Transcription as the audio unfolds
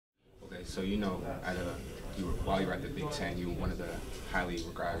So while you were at the Big Ten, you were one of the highly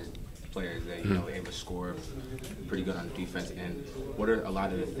regarded players that able to score pretty good on the defense end. What are a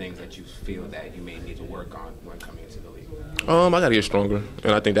lot of the things that you feel that you may need to work on when coming into the league? I gotta get stronger,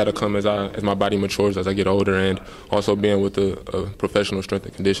 and I think that'll come as my body matures as I get older, and also being with a professional strength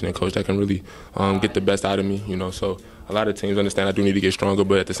and conditioning coach that can really get the best out of me. So a lot of teams understand I do need to get stronger,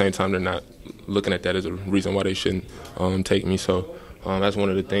 but at the same time they're not looking at that as a reason why they shouldn't take me. So that's one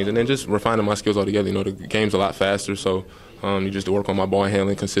of the things, and then just refining my skills altogether. The game's a lot faster, so you just work on my ball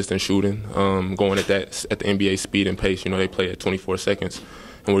handling, consistent shooting, going at the NBA speed and pace. They play at 24 seconds,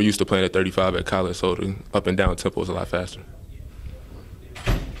 and we're used to playing at 35 at college, so the up and down tempo is a lot faster.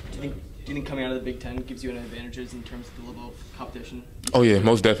 Do you think coming out of the Big Ten gives you any advantages in terms of the level of competition? Oh yeah,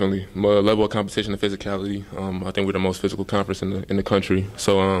 most definitely. Level of competition and physicality. I think we're the most physical conference in the country,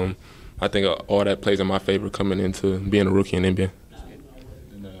 so I think all that plays in my favor coming into being a rookie in NBA.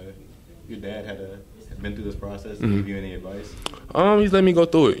 And your dad had been through this process. Did he give you any advice? He's let me go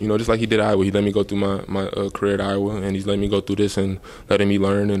through it. Just like he did at Iowa. He let me go through my career at Iowa, and he's let me go through this and letting me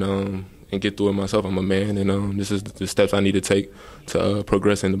learn and get through it myself. I'm a man, and this is the steps I need to take to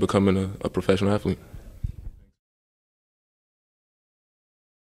progress into becoming a professional athlete.